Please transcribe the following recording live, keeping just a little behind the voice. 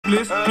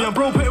bliss. Me and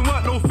bro putting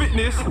work, no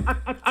fitness.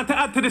 And to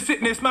add to the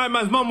sickness, my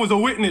man's mum was a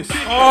witness.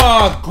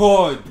 Oh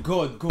God.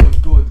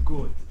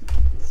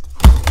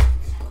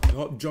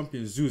 Up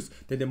jumping zoos.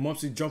 Then the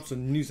mopsy jumps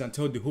on the news and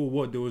tell the whole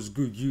world there was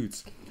good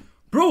youths.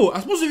 Bro,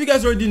 I suppose if you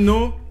guys already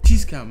know,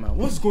 T-Scam, man,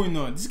 what's going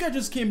on? This guy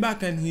just came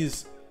back and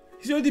he's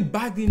already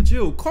back in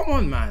jail. Come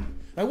on, man.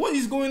 Like, what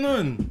is going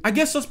on? I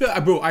guess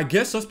suspect, bro, I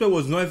guess suspect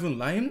was not even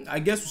lying. I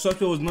guess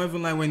suspect was not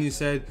even lying when he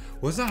said,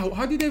 what's that?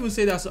 How did they even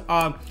say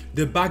that?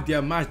 They back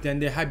their match, then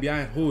they hide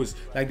behind hoes.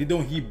 Like, they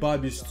don't hit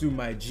Barbies too,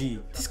 my G.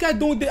 This guy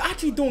they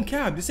actually don't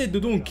care. They said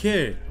they don't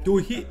care.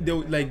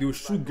 They'll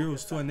shoot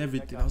girls too and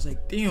everything. I was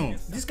like, damn,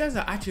 these guys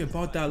are actually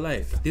about that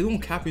life. They don't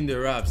cap in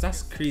their raps.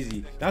 That's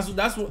crazy. That's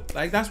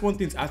one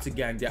thing to add to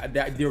gang.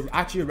 They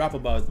actually rap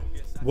about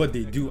what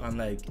they do, and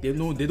like they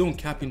don't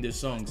cap in their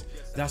songs.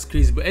 That's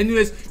crazy. But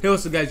anyways, hey,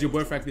 what's up guys, your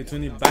boy Franklin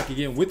Tony back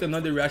again with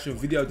another reaction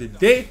video of the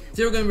day.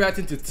 Today we're gonna be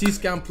reacting to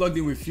T-Scam plugged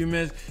in with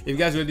Fumez. If you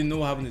guys already know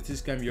what happened to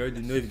T-Scam, you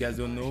already know. If you guys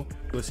don't know,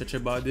 go search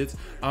about it.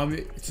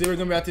 Today we're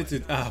gonna be reacting to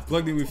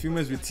plugged in with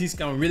Fumez with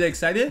T-Scam. I'm really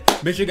excited.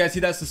 Make sure you guys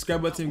hit that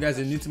subscribe button if you guys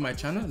are new to my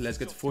channel. Let's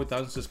get to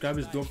 4,000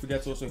 subscribers. Don't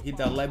forget to also hit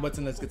that like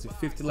button. Let's get to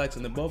 50 likes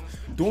and above.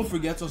 Don't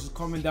forget to also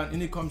comment down in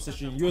the comment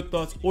section your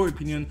thoughts or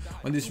opinion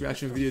on this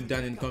reaction video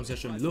down in the comment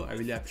section below. I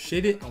really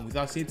appreciate it. And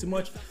without saying too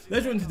much,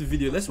 let's run into the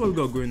video. Let's see what we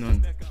got going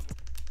on.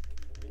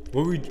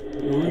 What we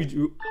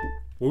doing?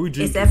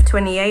 It's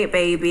F28,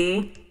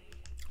 baby.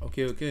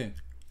 Okay.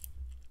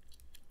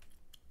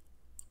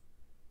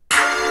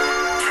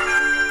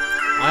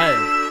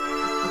 Aye.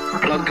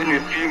 Plugged in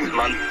with Fumez,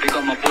 man. Big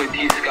up my boy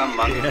T-Scam,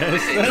 man.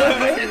 Yes.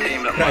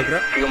 Entertainment, man.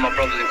 Big up my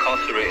brothers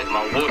incarcerated,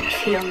 man. Watch.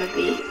 She on the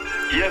beat.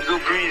 Yeah, so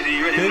breezy.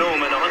 You already know,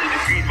 man. 100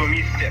 degrees for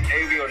me, step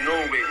heavy or no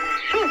way.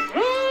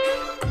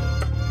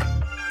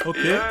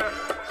 Okay. Yeah,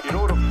 you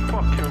know the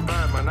fucking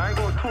vibe, man. I ain't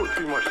gonna talk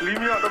too much. Leave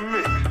me out the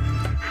mix.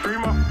 Free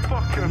my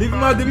fucking Leave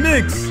him out the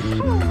mix.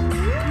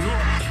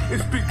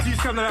 It's big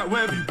T-Scam, like,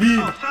 where have you been?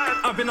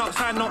 I've been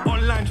outside, not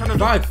online, trying to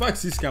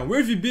Facts, T-Scam. Where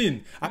have you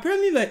been?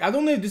 Apparently, like, I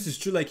don't know if this is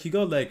true. Like, he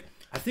got like,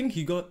 I think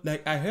he got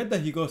like, I heard that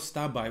he got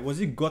stabbed by,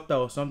 was it Gotta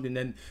or something?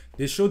 Then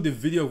they showed the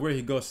video of where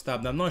he got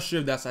stabbed. I'm not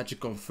sure if that's actually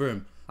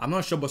confirmed. I'm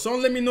not sure, but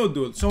someone let me know,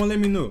 dude. Someone let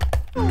me know.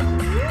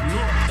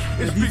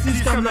 It's big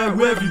T-Scam, like,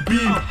 where have you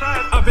been?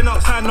 I've been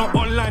outside, not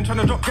online, trying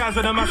to drop guys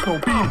with a mash, no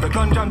beam. The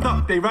gun jammed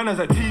up, they ran as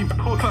a team.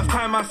 First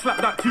time I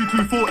slapped that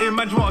 2-2-4,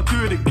 imagine what I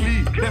do with the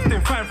glee. Left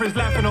him fighting for his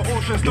life in the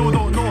ocean, still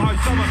don't know how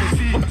some of the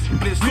sea.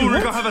 This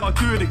story got have a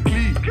do with the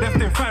glee. Left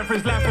him fighting for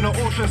his life in the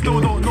ocean, still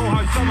don't know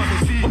how some of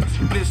the sea.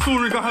 This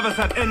story got have a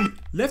sad end.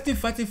 Left him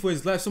fighting for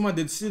his life, someone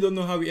that still don't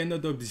know how he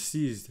ended up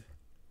deceased.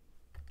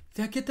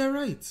 Did I get that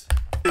right?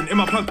 In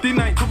my plugged in,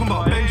 I ain't talking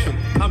about benching.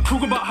 I'm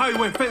talking about how he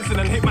went fencing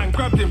and Hitman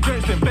grabbed him,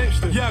 drenched him,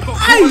 benched him. Yeah, I got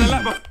caught on the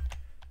lap.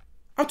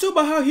 I'm talking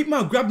about how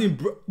Hitman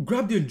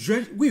grabbed him,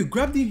 drenched. Wait,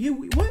 grabbed him here?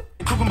 What?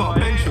 Talking about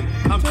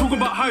benching. I'm talking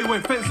about how he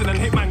went fencing and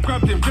Hitman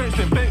grabbed him, drenched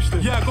him, benched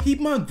him. Yeah, I got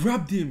Hitman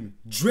grabbed him,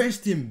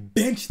 drenched him,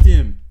 benched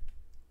him.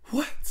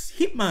 What?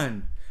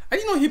 Hitman? I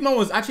didn't know Hitman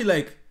was actually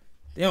like,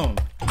 damn.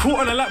 Caught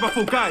on the lap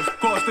before guys.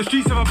 Got us the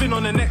streets if I've been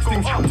on the next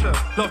thing.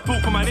 Love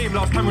talking my name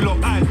last time we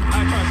locked eyes.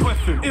 I try to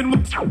question.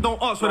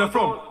 Don't ask where they're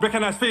from.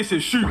 Recognize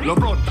faces, shoot,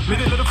 LeBron.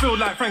 Middle of the field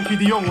like Frankie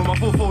de Jong with my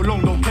 4-4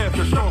 long, don't care if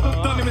you're strong.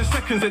 Done him in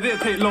seconds, it didn't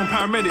take long.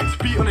 Paramedics,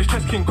 beat on his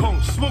chest, King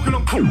Kong. Smoking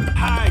on coke,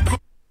 high.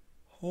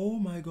 Oh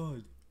my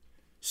god.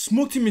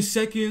 Smoked him in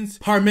seconds.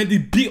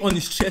 Paramedic beat on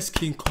his chest,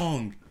 King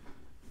Kong.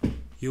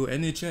 Yo,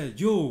 NHS.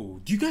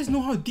 Yo, do you guys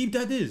know how deep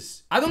that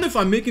is? I don't know if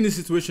I'm making this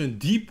situation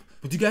deep,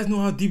 but do you guys know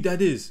how deep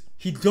that is?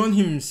 He done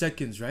him in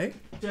seconds, right?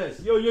 Yes.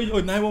 Yo,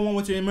 911,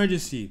 what's your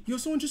emergency? Yo,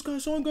 someone just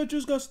got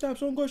stabbed,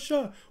 someone got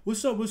shot.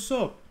 What's up?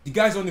 The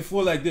guy's on the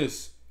floor like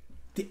this.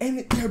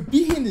 They're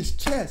beating his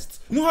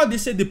chest. You know how they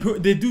said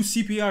they do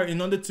CPR in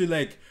order to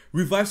like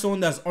revive someone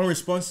that's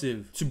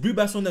unresponsive, to breathe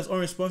back someone that's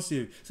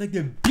unresponsive. It's like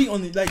they beat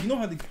on it, like, you know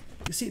how they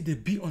say they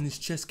beat on his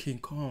chest, King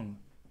Kong.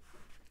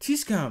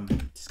 T-Scam,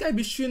 this guy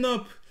be shooting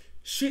up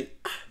shit.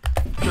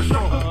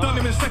 Done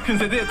him in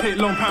seconds, it didn't take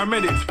long.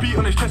 Paramedics, beat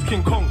on his chest,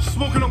 King Kong.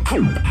 Smoking on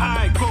coke,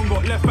 high, gone,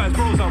 got left eyes,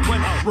 bros, I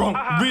went out wrong.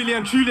 Really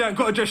and truly, I ain't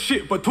gotta just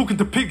shit, but talking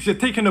to pigs, you're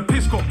taking a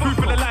piss. Got proof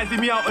of the lies, leave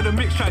me out of the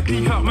mix, try to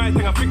deke out my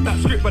thing, I picked that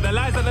script, but the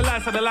lies are the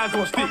lies, so the lies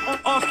won't stick.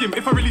 Ask him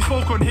if I really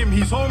spoke on him,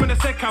 he's home in a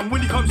second.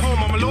 When he comes home,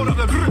 I'ma load up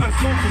the brute and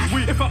smoke his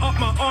weed. If I up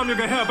my arm, you're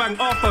gonna hear bang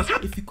after.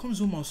 If he comes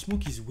home, I'll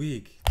smoke his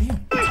wig.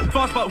 Damn.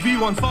 Fast but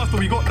V1's faster,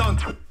 we got down.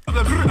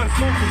 The brute and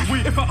smoke his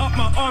weed. If I up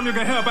my arm, you're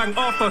gonna hear bang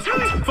after.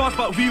 Fast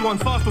but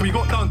V1's faster, we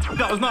got down.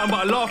 That was nothing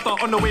but a laughter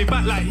on the way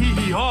back like hee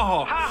hee ha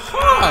ha.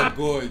 Ah,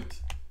 good.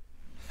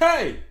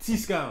 Hey,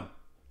 T-Scam,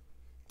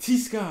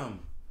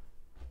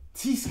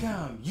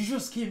 you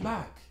just came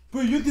back.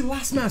 Bro, you're the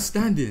last man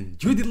standing.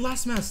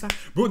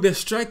 Bro, they're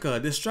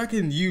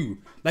striking you.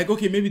 Like,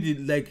 okay, maybe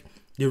the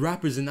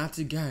rappers and not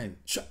the gang.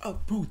 Shut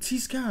up, bro,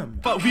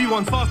 T-Scam. But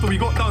V1's faster, we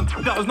got down.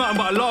 That was nothing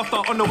but a laughter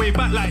on the way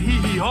back like hee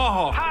hee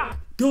ha ha.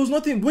 There was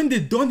nothing, when they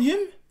done him,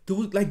 there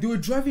was like, they were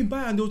driving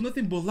by and there was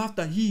nothing but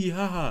laughter, hee hee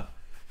ha ha.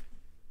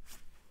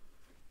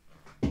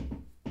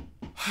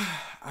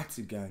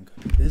 Ati gang.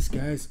 These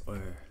guys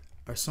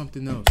are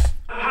something else.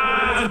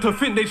 And to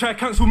think they try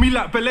cancel me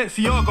like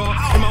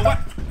Balenciaga. In my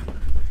whack.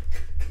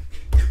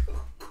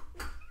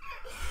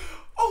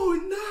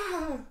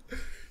 Oh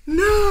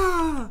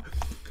nah.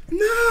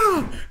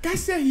 Guy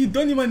said he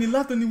done him and he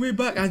laughed on the way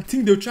back and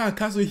think they'll try and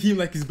cancel him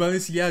like his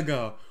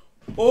Balenciaga.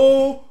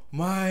 Oh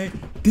my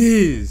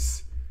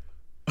days.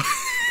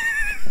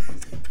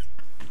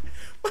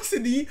 What's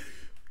it?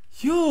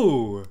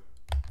 Yo.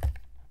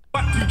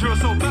 Back to drill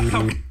so back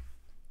up.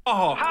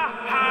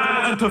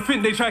 And to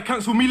think they try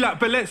cancel me like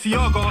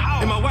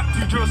Balenciaga. In my whack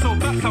to drill so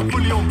back I'm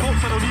fully on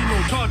bolts, I don't need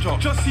no charger.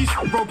 Just see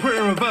bro, put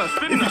it in reverse.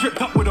 If he tripped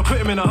up, would've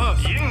put him in a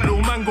hearse.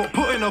 Little man got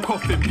put in a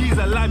coffin. He's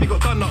alive, he got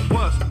done up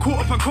worse.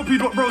 Caught up and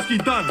copied what broski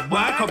done.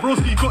 Why? Cause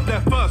broski got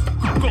there first.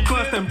 Got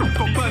burst, then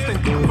got burst,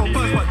 then got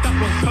burst, but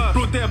that one's cursed.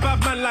 Bro, they're a bad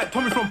man like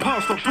Tommy from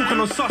Pound. Stop talking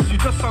on sus, you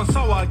just sound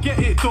sour. I get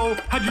it though.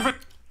 Had you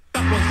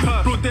that one's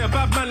cursed. Bro, they're a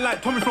bad man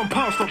like Tommy from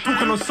Pound. Stop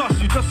talking on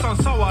sus, you just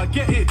sound sour. I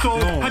get it though.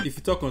 No, if you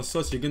talk on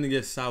sauce, you're gonna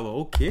get sour.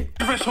 Okay.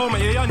 Fresh home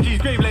at your young G's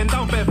grave, laying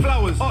down bare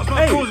flowers. Ask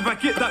my bros if I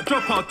get that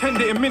drop, I'll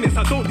tend it in minutes.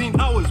 I don't need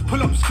hours.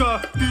 Pull up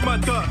skirt, do my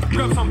dirt,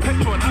 grab some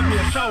petrol and have me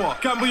a shower.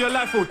 Gamble your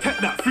life or tech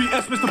that.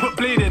 3S, Mr. Put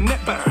blade in,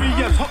 neck back. 3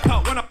 years hopped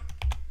out when I.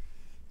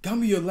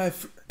 Gamble your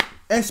life.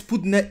 S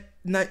put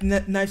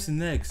knives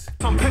and eggs.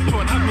 Some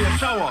petrol and have me a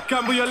shower.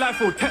 Gamble your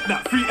life or tech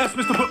that. 3S,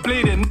 Mr. Put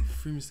blade in.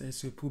 3 Mr.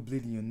 S will put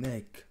blade in your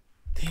neck.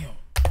 Damn.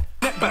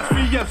 Neck back,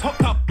 3 years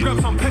hopped up,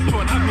 grab some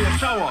petrol and have me a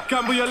shower.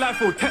 Gamble your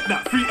life or tech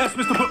that. 3S,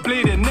 Mr. Put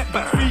blade in. Neck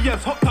back, 3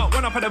 years hopped up,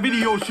 went up at a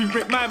video shoot.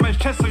 Break my man's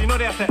chest, so you know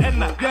they have to end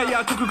that. Yeah,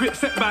 I took a quick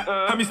setback.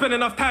 Had me spend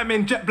enough time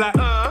in jet black.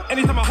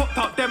 Anytime I hopped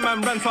up, them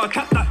man ran, so I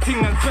tapped that ting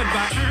and slid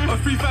back. A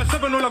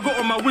 357, all I got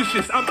on my wish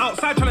list. I'm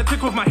outside trying to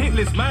tick off my hit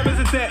list. My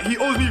man's a debt, he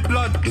owes me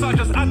blood, so I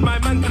just add my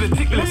man to the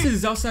tick list. What's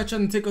his outside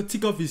trying to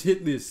tick off his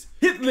hit list?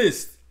 Hit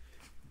list!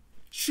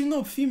 Shooting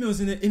up females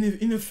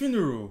in a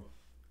funeral.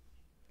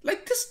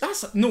 Like this,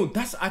 that's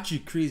actually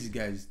crazy,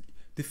 guys.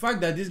 The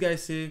fact that this guy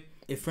say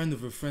a friend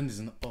of a friend is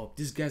an op,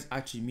 this guy's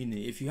actually mean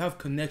it. If you have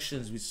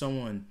connections with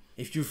someone,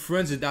 if you're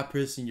friends with that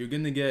person, you're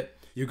gonna get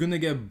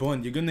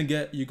burned, you're gonna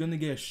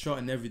get shot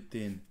and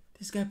everything.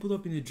 This guy put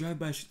up in a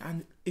drive-by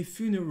and a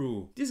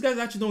funeral. These guys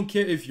actually don't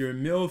care if you're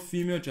male,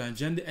 female,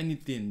 transgender,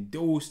 anything. They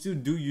will still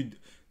do you.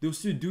 They'll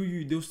still do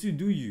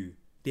you.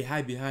 They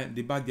hide behind,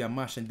 they back their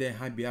mash and then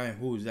hide behind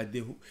hoes like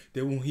they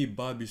won't hit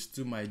Barbies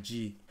to my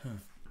G.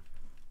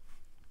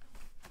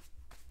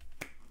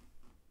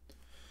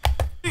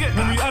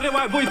 When we added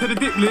white boy to the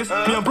dip list,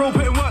 me and bro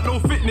putting work, no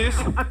fitness.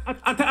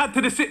 And to add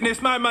to the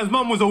sickness, my man's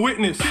mum was a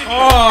witness.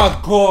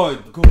 Oh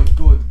God.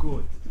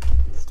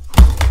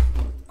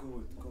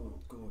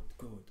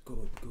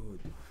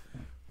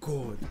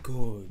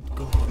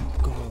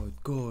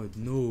 God,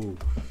 no.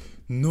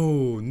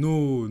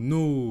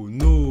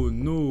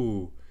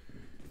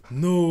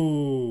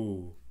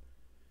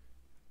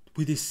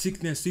 With his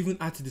sickness, even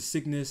after the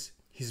sickness,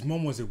 his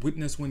mom was a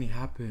witness when it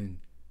happened.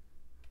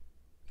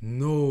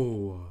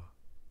 No.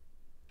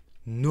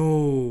 My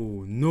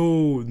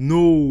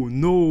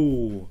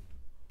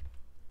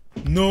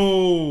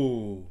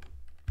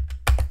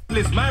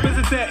man's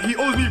a debt, he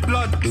owes me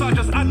blood, so I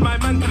just add my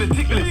man to the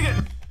tick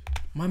list.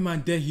 My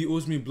man dead, he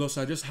owes me blood,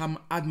 so I just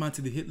add man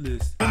to the hit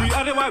list. When we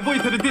added white boy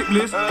to the dip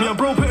list, me and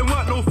bro putting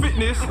work, no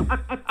fitness.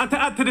 And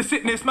to add to the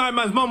sickness, my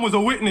man's mum was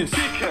a witness.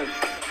 Fumez,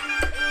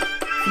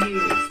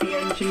 the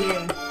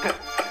engineer.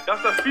 You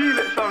have to feel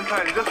it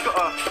sometimes, you just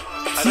gotta.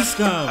 I just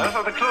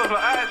have to close my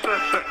eyes for a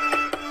sec.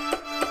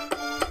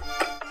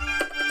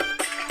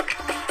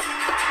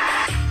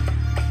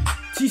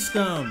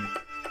 T-scam.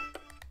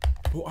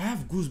 Bro, I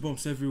have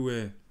goosebumps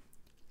everywhere.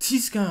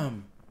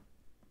 T-scam.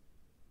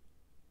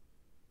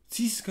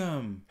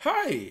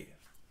 Hi.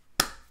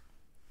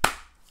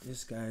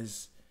 These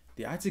guys,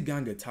 the Ati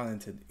gang are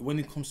talented when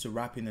it comes to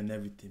rapping and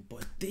everything.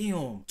 But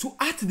damn, to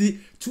add to the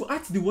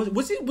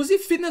was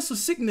it fitness or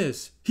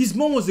sickness? His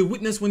mom was a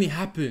witness when it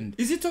happened.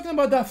 Is he talking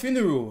about that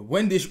funeral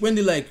when they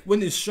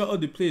shot up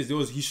the place?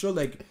 He shot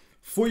like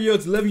 4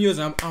 years, 11 years,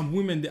 I'm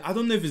women. I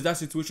don't know if it's that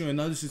situation or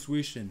another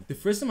situation. The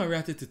first time I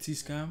reacted to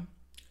T-scam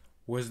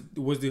was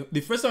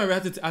the first time I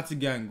reacted to Ati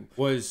gang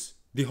was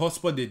the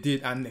hotspot they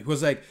did, and it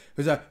was like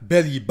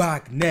belly,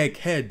 back, neck,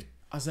 head.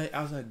 I was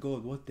like,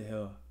 God, what the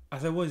hell? I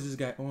was like, what is this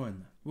guy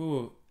on?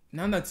 Whoa,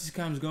 now that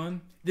T-scam's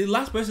gone, the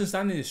last person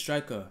standing is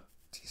Striker.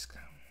 T-scam,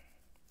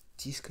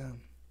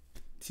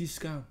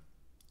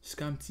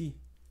 scam T,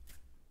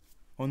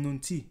 unknown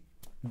T,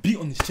 beat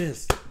on his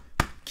chest,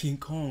 King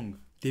Kong.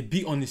 They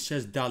beat on his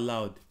chest that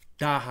loud,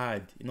 that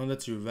hard, in order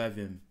to revive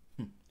him.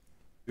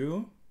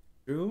 Drill.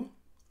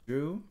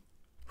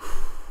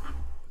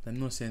 Let me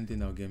not say anything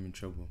that'll get me in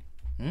trouble.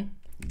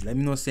 Let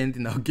me not say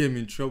anything that'll get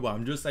me in trouble.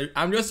 I'm just a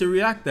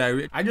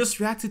reactor. I just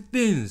reacted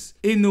things.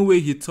 Ain't no way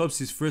he tops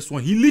his first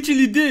one. He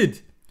literally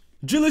did.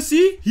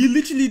 Jealousy? He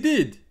literally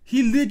did.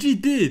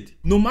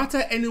 No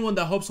matter anyone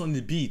that hops on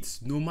the beat,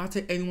 no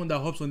matter anyone that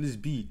hops on this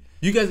beat,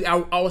 You guys, I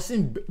was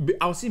seeing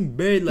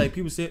bad like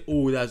people saying,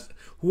 oh, that's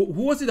who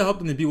was it that hopped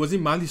on the beat? Was it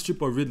Mali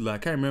Strip or Riddler? I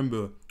can't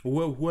remember.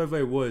 Whoever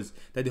it was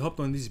that they hopped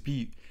on this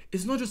beat.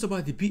 It's not just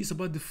about the beat, it's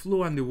about the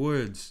flow and the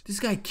words. This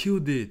guy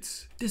killed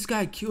it.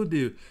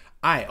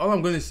 Alright, all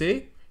I'm gonna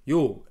say,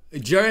 yo,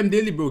 JRM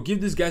Daily, bro,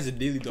 give this guys a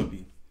daily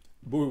W.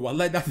 Bro,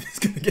 wallahi, that is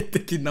gonna get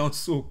taken down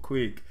so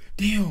quick.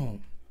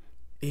 Damn.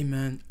 Hey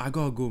man, I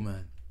gotta go,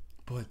 man.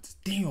 But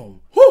damn.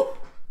 Whoo!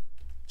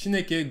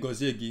 Chineke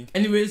Gozegi.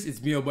 Anyways,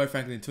 it's me, your boy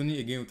Franklin Tony,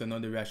 again with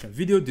another reaction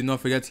video. Do not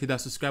forget to hit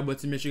that subscribe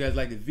button. Make sure you guys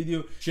like the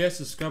video, share,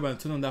 subscribe, and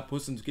turn on that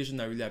post notification.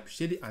 I really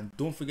appreciate it. And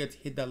don't forget to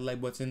hit that like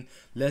button.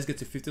 Let's get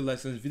to 50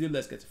 likes on this video.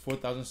 Let's get to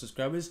 4,000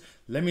 subscribers.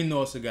 Let me know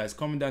also, guys.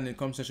 Comment down in the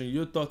comment section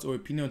your thoughts or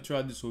opinion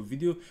throughout this whole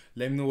video.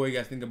 Let me know what you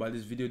guys think about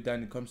this video down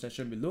in the comment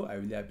section below. I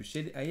really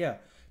appreciate it. And yeah,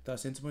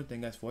 that's it. Thank you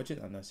guys for watching,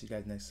 and I'll see you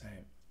guys next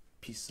time.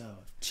 Peace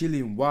out.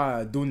 Chilling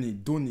wild, don't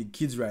need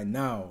kids right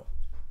now.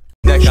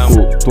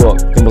 Toi,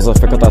 t'es dans un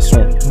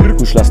fréquentation.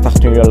 Couche la star,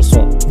 tu as le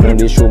son. On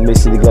est chaud, mais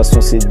c'est des glaçons,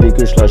 c'est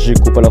dégueu, je la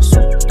j'écoute pas leur son.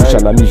 Touche à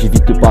l'ami,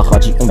 j'évite le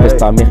paradis. On baisse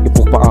ta mère et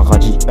pour pas un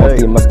radis. On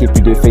t'est masqué,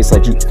 plus de face, ça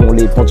dit. On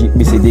les bandits,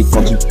 mais c'est des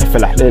candis. Elle fait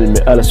la hlel, mais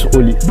elle a sur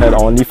Oli. Elle a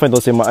en ifin dans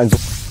ses mains.